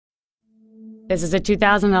This is a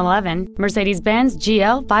 2011 Mercedes-Benz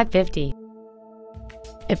GL550.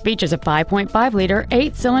 It features a 5.5-liter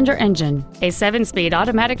 8-cylinder engine, a 7-speed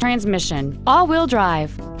automatic transmission, all-wheel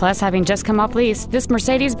drive. Plus, having just come off lease, this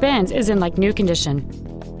Mercedes-Benz is in like new condition.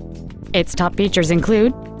 Its top features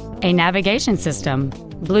include a navigation system,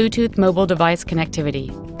 Bluetooth mobile device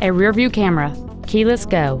connectivity, a rear-view camera, keyless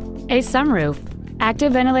go, a sunroof,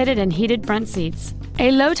 active ventilated and heated front seats, a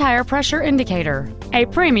low tire pressure indicator, a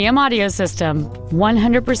premium audio system,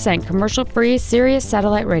 100% commercial-free Sirius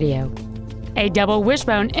satellite radio, a double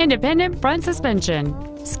wishbone independent front suspension,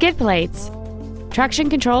 skid plates, traction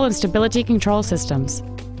control and stability control systems,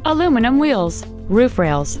 aluminum wheels, roof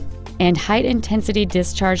rails, and high-intensity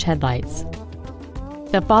discharge headlights.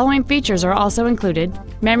 The following features are also included: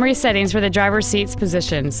 memory settings for the driver's seat's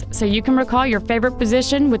positions, so you can recall your favorite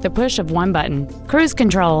position with the push of one button, cruise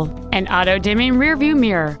control, an auto-dimming rear-view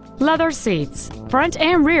mirror, leather seats, front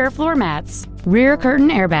and rear floor mats, rear curtain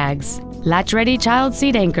airbags, latch-ready child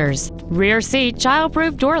seat anchors, rear seat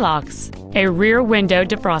child-proof door locks, a rear window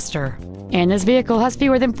defroster, and this vehicle has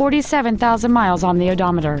fewer than 47,000 miles on the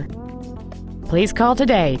odometer. Please call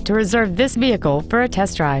today to reserve this vehicle for a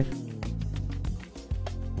test drive.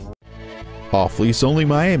 Off Lease Only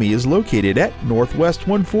Miami is located at Northwest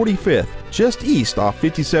 145th, just east off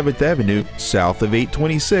 57th Avenue, south of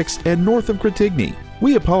 826, and north of Cretigny.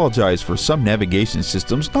 We apologize for some navigation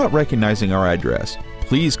systems not recognizing our address.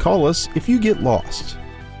 Please call us if you get lost.